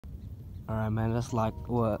Alright, man, that's like,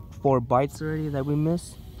 what, 4 bites already that we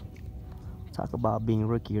missed? Talk about being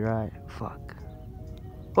rookie, right? Fuck.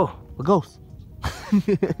 Oh, a ghost.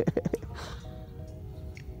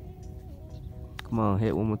 Come on,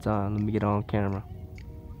 hit one more time. Let me get on camera.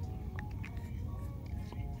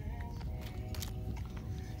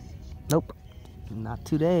 Nope, not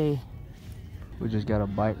today. We just got a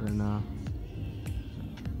bite right now.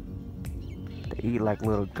 They eat like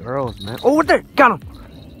little girls, man. Oh, right there, got him.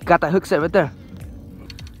 Got that hook set right there.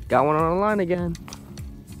 Got one on the line again.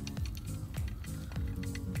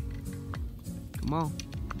 Come on,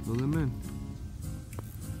 pull him in.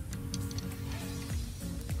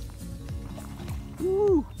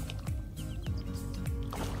 Woo!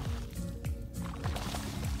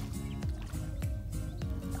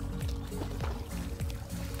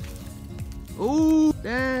 Oh,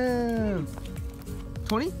 damn.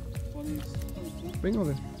 20? 20. Bring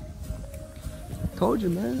over. Told you,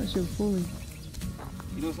 man, that shit fully.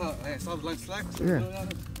 You know how I saw the line slack? So Yeah.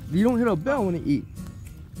 You don't hit a bell when you eat.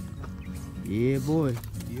 Yeah, boy.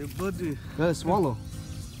 Yeah, buddy. Gotta swallow.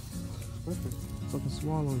 Perfect. Fucking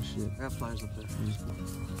swallow and shit. I have flyers up there.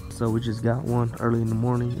 So we just got one early in the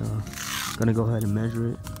morning. Gonna go ahead and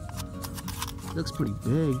measure it. Looks pretty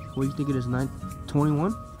big. What do you think it is?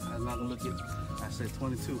 921? I'm not gonna look at. I said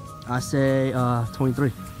 22. I say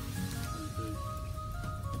 23.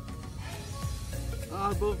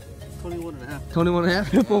 Both 21 and a half. 21 and a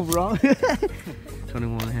half overall.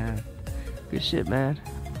 21 and a half. Good shit, man.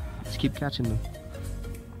 Let's keep catching them.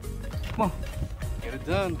 Come on. Get it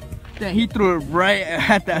done. Damn, he threw it right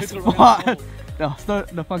at that spot.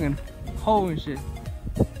 The fucking hole and shit.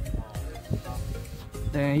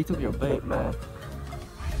 Damn, he took your bait, man.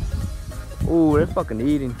 Ooh, they're fucking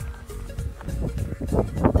eating.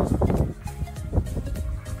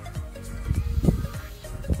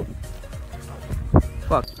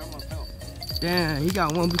 Fuck. Damn, he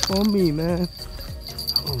got one before me, man.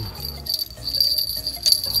 Oh.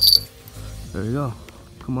 There you go.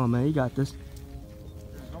 Come on, man, you got this.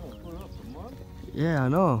 Yeah, I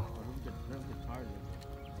know.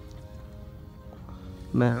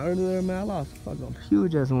 Man, earlier, man, I lost a fucking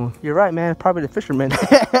huge ass one. You're right, man. Probably the fisherman.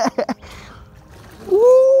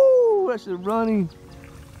 Ooh, that shit running.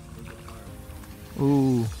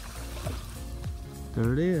 Ooh.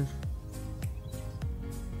 There it is.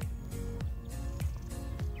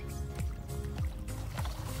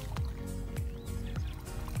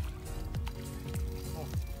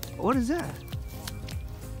 What is that?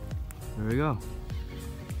 There we go.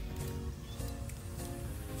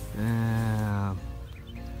 Damn.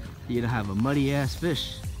 You gonna have a muddy ass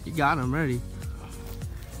fish. You got him ready.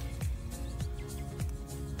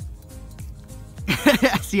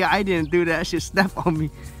 See, I didn't do that. Shit snapped on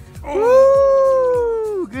me.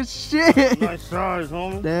 Woo! Good shit. Nice size,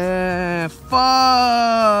 homie. Damn.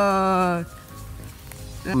 Fuck.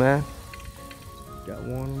 Damn, man. Got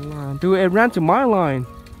one on the line. Dude, it ran to my line.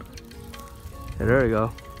 Yeah, there we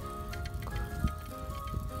go.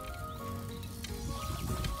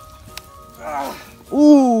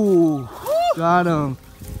 Ooh, got him.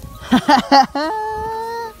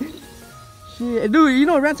 Shit, dude, you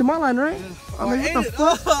know it ran to my line, right? Oh, I mean, what the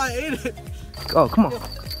fuck? Oh, I ate it. Oh, come on.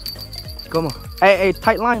 Come on. Hey,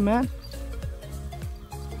 tight line, man.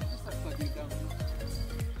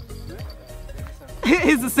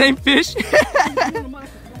 It's the same fish.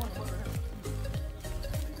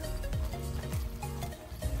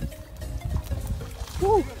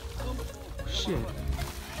 Woo. Shit.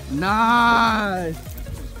 Nice.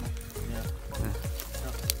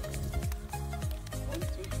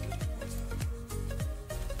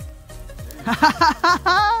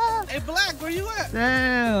 Hey, Black, where you at?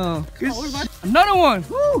 Damn. Good another one.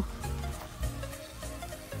 Woo.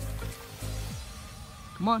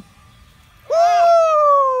 Come on. Woo.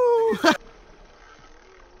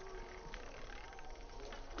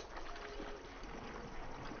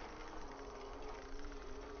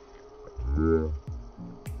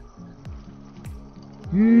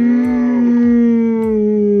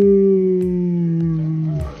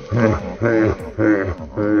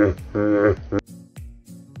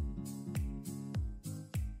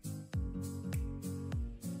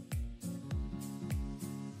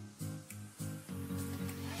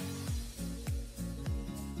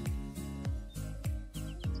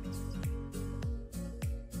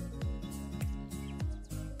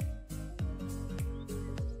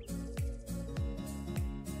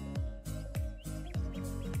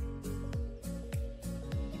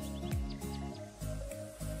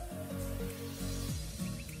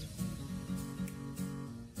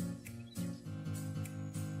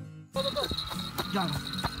 Got him.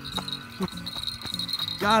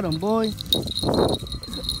 Got him, boy.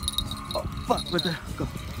 Oh, fuck, right there. Go.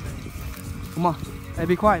 Come on. Hey,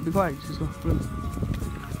 be quiet, be quiet. Just go.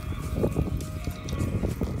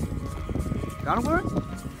 Got him, Corey?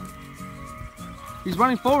 He's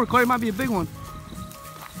running forward. Corey might be a big one.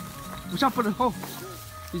 Watch out for the hole.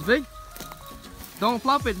 He's big. Don't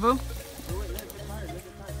flop it, boo.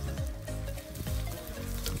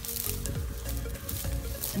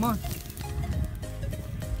 Come on.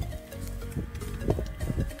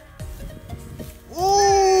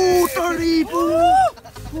 Ooh, 30, boo.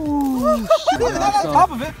 Ooh, shit. On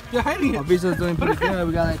top of it. You're hiding it. Alviso's doing pretty good.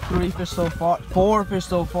 We got like 3 fish so far, 4 fish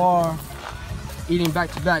so far. Eating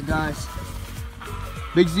back to back, guys.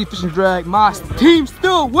 Big Z Fishing Drag. My team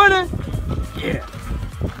still winning. Yeah.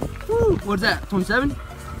 Woo. What's that? 27?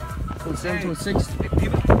 27, 26.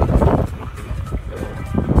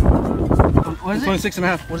 What is it? 26 and a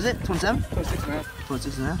half. What is it? 27? 26 and a half.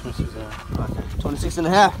 26 and a half? 26 and a half. Okay. 26 and a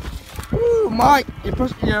half. Woo, Mike, your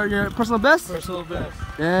personal best? Personal best.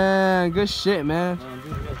 Yeah, good shit, man.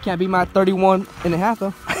 Can't beat my 31 and a half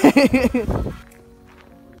though.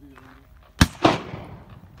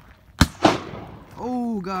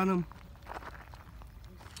 Oh, got him.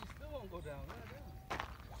 He still won't go down.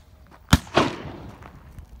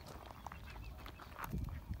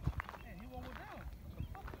 Man, he won't go down.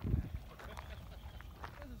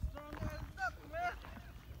 That's a strong ass duck, man.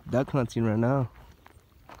 Duck hunting right now.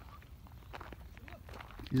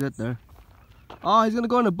 He's up there. Oh, he's gonna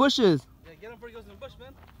go in the bushes. Yeah, get him before he goes in the bush,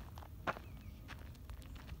 man.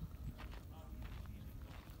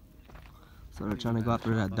 So they're trying to go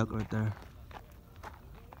after that duck right there.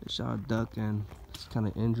 They shot a duck and it's kind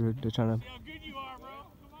of injured. They're trying to. See how good you are, bro.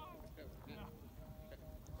 Come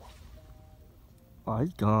on. Oh,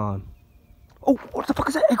 he's gone. Oh, what the fuck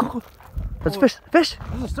is that? Hey, go. That's fish. Fish.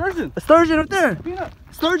 There's a sturgeon. A sturgeon right there. Peanut.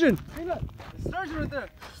 Sturgeon. Peanut. There's a sturgeon right there.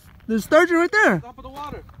 There's a sturgeon right there. Top of the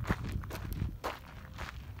water.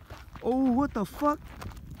 Oh, what the fuck?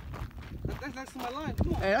 That's next to my line.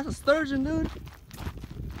 Come on. Hey, that's a sturgeon, dude.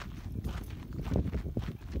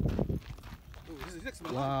 Ooh, this is next to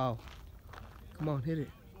my line. Wow. Come on, hit it.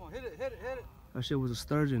 Come on, hit it, hit it, hit it. That shit was a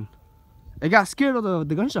sturgeon. It got scared of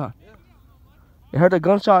the gunshot. Yeah. It heard the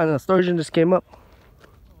gunshot and the sturgeon just came up.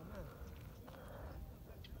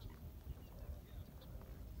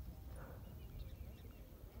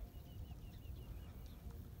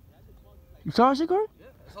 You saw that shit, Corey? Yeah,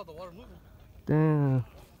 I saw the water moving. Damn.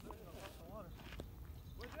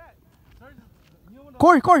 Where's that? Sturgeon. You know when the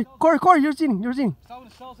Corey, you're seeing. saw when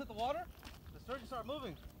the shells hit the water? The sturgeon started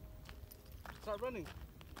moving. Start running.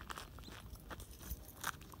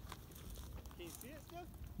 Can you see it still?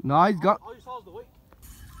 No, he's got. All you saw was the wake.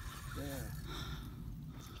 Damn.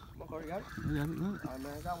 Come on, Corey, got it? Yeah, look. Alright,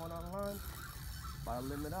 man, I got one on the line. About to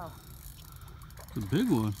limit out. It's a big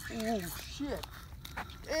one. Oh, shit.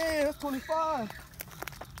 Hey, that's 25.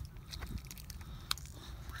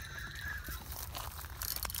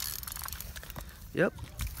 Yep.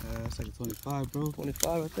 Yeah, that's like a 25, bro.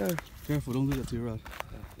 25 right there. Careful, don't do that to your rod.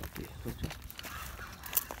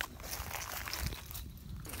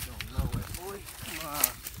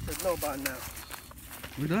 There's no bite now.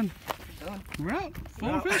 We're done. Done. We're out.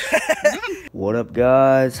 4 fish. What up,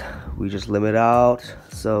 guys? We just limit out.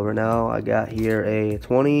 So right now I got here a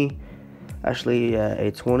 20, actually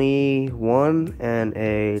a 21 and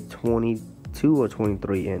a 22 or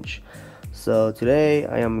 23 inch. So today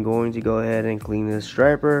I am going to go ahead and clean this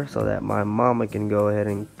striper so that my mama can go ahead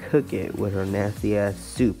and cook it with her nasty ass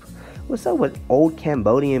soup. What's up with old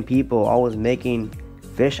Cambodian people always making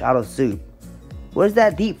fish out of soup? Where's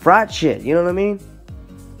that deep fried shit? You know what I mean?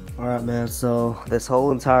 Alright, man, so this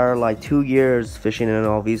whole entire like 2 years fishing in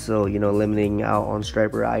Alviso, you know, limiting out on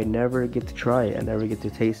striper, I never get to try it. I never get to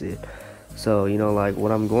taste it. So, you know, like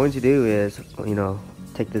what I'm going to do is, you know,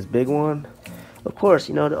 take this big one. Of course,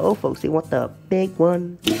 you know, the old folks, they want the big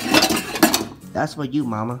one. That's for you,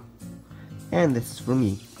 mama. And this is for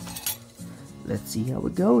me. Let's see how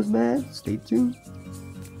it goes, man. Stay tuned.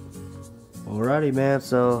 Alrighty, man,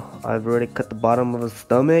 so I've already cut the bottom of the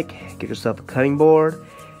stomach. Get yourself a cutting board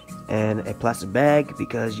and a plastic bag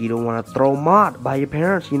because you don't want to throw mud by your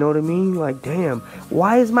parents, you know what I mean? Like, damn,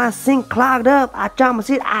 why is my sink clogged up? I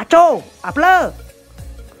plug.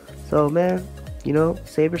 So, man, you know,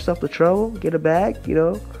 save yourself the trouble, get a bag, you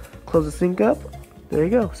know, close the sink up. There you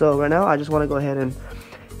go. So right now I just want to go ahead and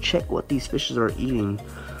check what these fishes are eating.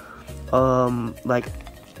 Like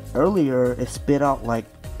earlier it spit out, like,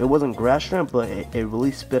 it wasn't grass shrimp, but it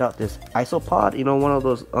really spit out this isopod, you know, one of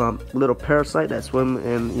those little parasite that swim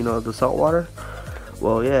in, you know, the salt water.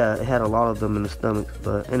 Well, yeah, it had a lot of them in the stomach.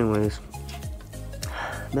 But anyways,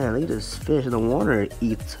 Man, look at this fish in the water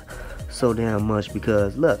eats so damn much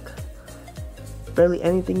because look, barely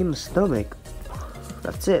anything in the stomach.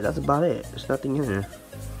 That's it. That's about it. There's nothing in there.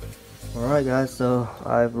 Alright guys, so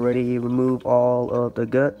I've already removed all of the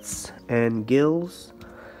guts and gills.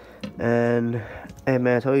 And hey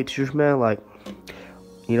man, I tell you the truth, man, like,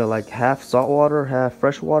 you know, like half salt water, half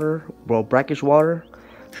fresh water, well, brackish water,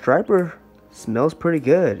 striper smells pretty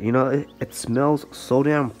good. You know, it smells so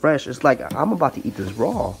damn fresh. It's like I'm about to eat this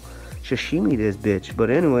raw. Sashimi this bitch. But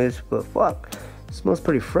anyways, but fuck, it smells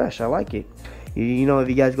pretty fresh. I like it. You know, if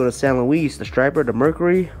you guys go to San Luis, the striper, the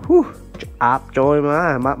Mercury, whew, up join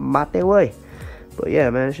my way. But yeah,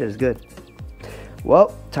 man, this shit is good.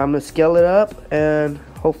 Well, time to scale it up, and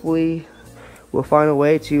hopefully we'll find a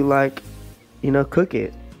way to, like, you know, cook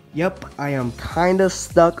it. Yep, I am kind of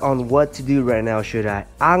stuck on what to do right now. Should I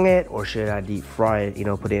ang it or should I deep fry it? You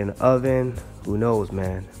know, put it in the oven. Who knows,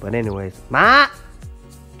 man? But anyways, má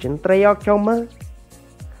chính treo cho mơ.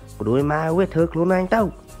 Đuổi mai với thưa luôn anh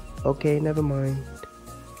tao. Okay, never mind.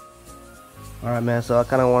 Alright man, so I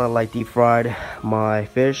kind of want to like deep fry my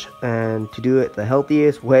fish, and to do it the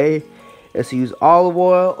healthiest way is to use olive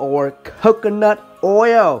oil or coconut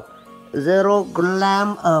oil. 0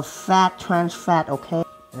 gram of fat, trans fat, okay?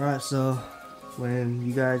 Alright, so when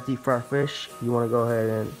you guys deep fry fish, you want to go ahead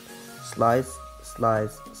and slice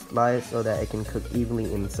so that it can cook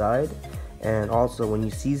evenly inside. And also when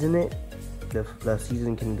you season it, the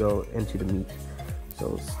seasoning can go into the meat.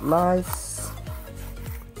 So slice.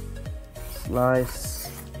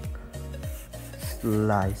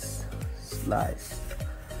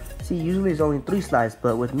 See, usually it's only 3 slices,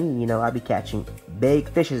 but with me, you know, I be catching big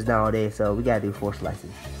fishes nowadays, so we gotta do 4 slices.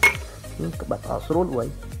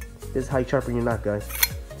 This is how you sharpen your knife, guys.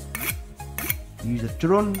 Use a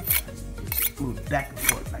turn, just move back and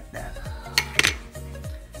forth like that.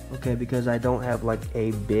 Okay, because I don't have like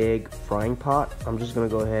a big frying pot, I'm just gonna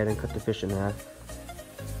go ahead and cut the fish in half.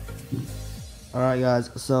 Alright guys,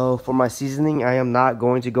 so for my seasoning, I am not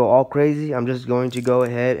going to go all crazy. I'm just going to go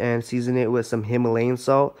ahead and season it with some Himalayan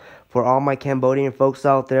salt. For all my Cambodian folks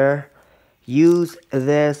out there, use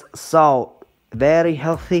this salt. Very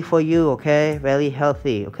healthy for you, okay? Very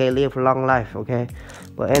healthy, okay? Live a long life, okay?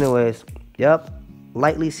 But anyways, yep,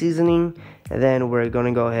 lightly seasoning, and then we're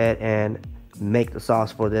gonna go ahead and make the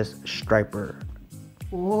sauce for this striper.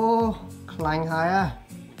 Oh, clang higher.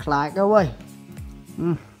 Clang away.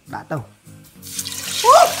 Đã đâu.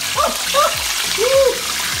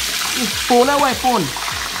 Phun away, phun.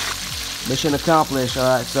 Mission accomplished.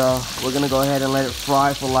 Alright, so we're gonna go ahead and let it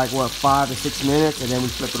fry for like what, 5 to 6 minutes, and then we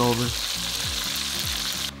flip it over.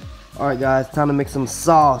 Alright guys, time to make some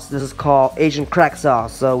sauce. This is called Asian crack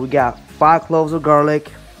sauce. So we got 5 cloves of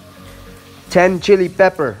garlic, 10 chili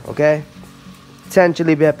pepper, okay? 10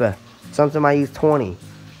 chili pepper. Sometimes I use 20.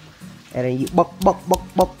 And then you buck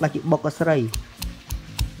like you buck a saray.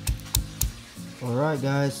 Alright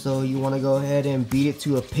guys, so you want to go ahead and beat it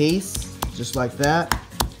to a paste, just like that.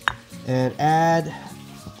 And add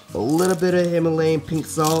a little bit of Himalayan pink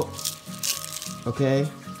salt, okay?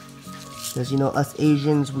 Because you know, us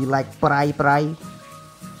Asians, we like prai.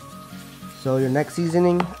 So your next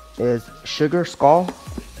seasoning is sugar, skull.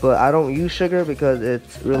 But I don't use sugar because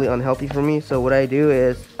it's really unhealthy for me. So what I do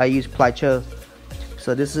is I use plaicho.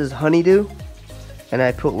 So this is honeydew, and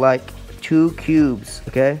I put like 2 cubes,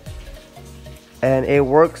 okay? And it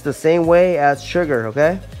works the same way as sugar,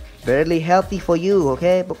 okay? Very healthy for you,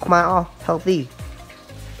 okay? But come on, healthy.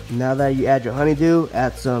 Now that you add your honeydew,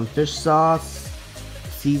 add some fish sauce,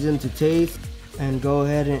 season to taste, and go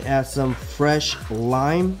ahead and add some fresh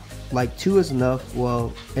lime. Like 2 is enough.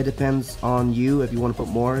 Well, it depends on you. If you want to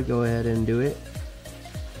put more, go ahead and do it.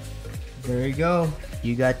 There you go.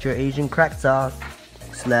 You got your Asian crack sauce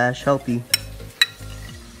 / healthy.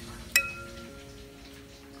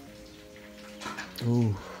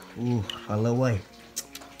 Ooh, a little way.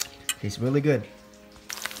 Tastes really good.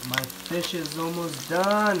 My fish is almost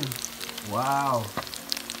done. Wow.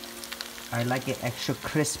 I like it extra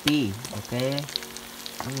crispy, okay?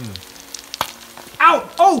 Ow!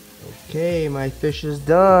 Oh! Okay, my fish is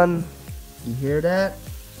done. You hear that?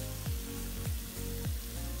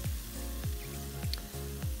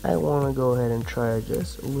 I want to go ahead and try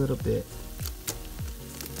just a little bit.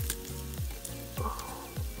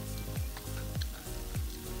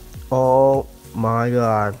 Oh my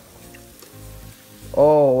god.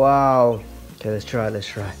 Oh wow. Okay, let's try.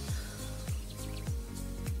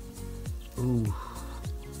 Ooh.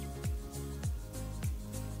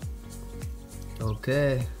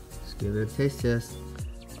 Okay, let's give it a taste test.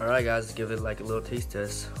 Alright guys, let's give it like a little taste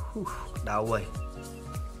test. Whew, that way.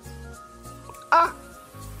 Ah!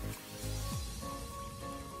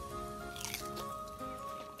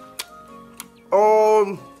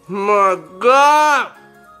 Oh my God.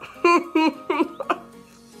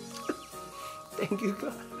 Thank you,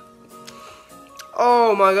 God.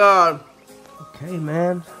 Oh my God. Okay,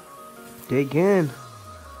 man. Dig in.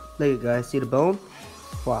 Look at guys, see the bone?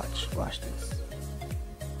 Watch this.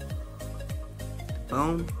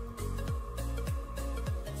 Bone.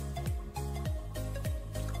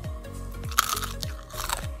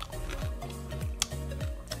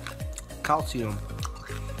 Calcium.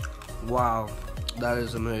 Wow, that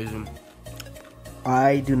is amazing.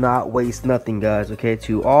 I do not waste nothing, guys. Okay,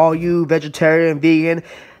 to all you vegetarian, vegan,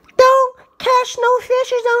 don't catch no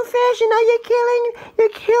fishes on fish. You know, you're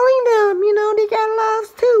killing them. You know, they got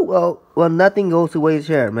lives too. Well, nothing goes to waste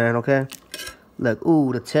here, man. Okay, look,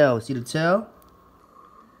 ooh, the tail. See the tail?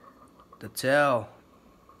 The tail.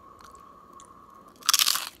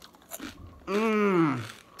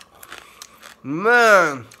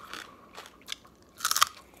 Man.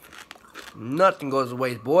 Nothing goes to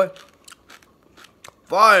waste, boy.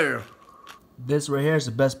 Fire. This right here is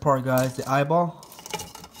the best part, guys. The eyeball.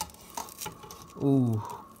 Ooh.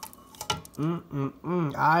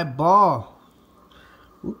 Eyeball.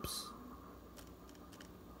 Oops.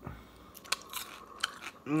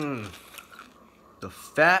 The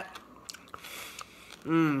fat.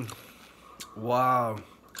 Wow.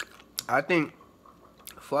 I think,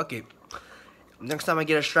 fuck it. Next time I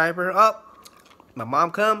get a striper up, my mom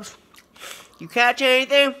comes. You catch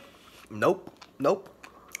anything? Nope.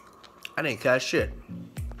 I didn't catch shit.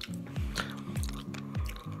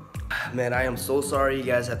 Man, I am so sorry you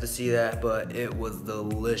guys have to see that, but it was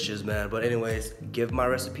delicious, man. But anyways, give my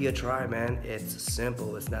recipe a try, man. It's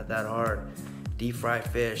simple. It's not that hard. Deep fried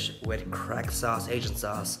fish with cracked sauce, Asian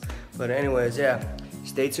sauce. But anyways, yeah.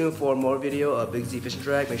 Stay tuned for more video of Big Z Fishing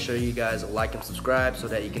Track. Make sure you guys like and subscribe so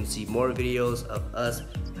that you can see more videos of us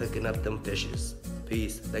hooking up them fishes.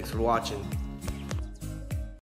 Peace. Thanks for watching.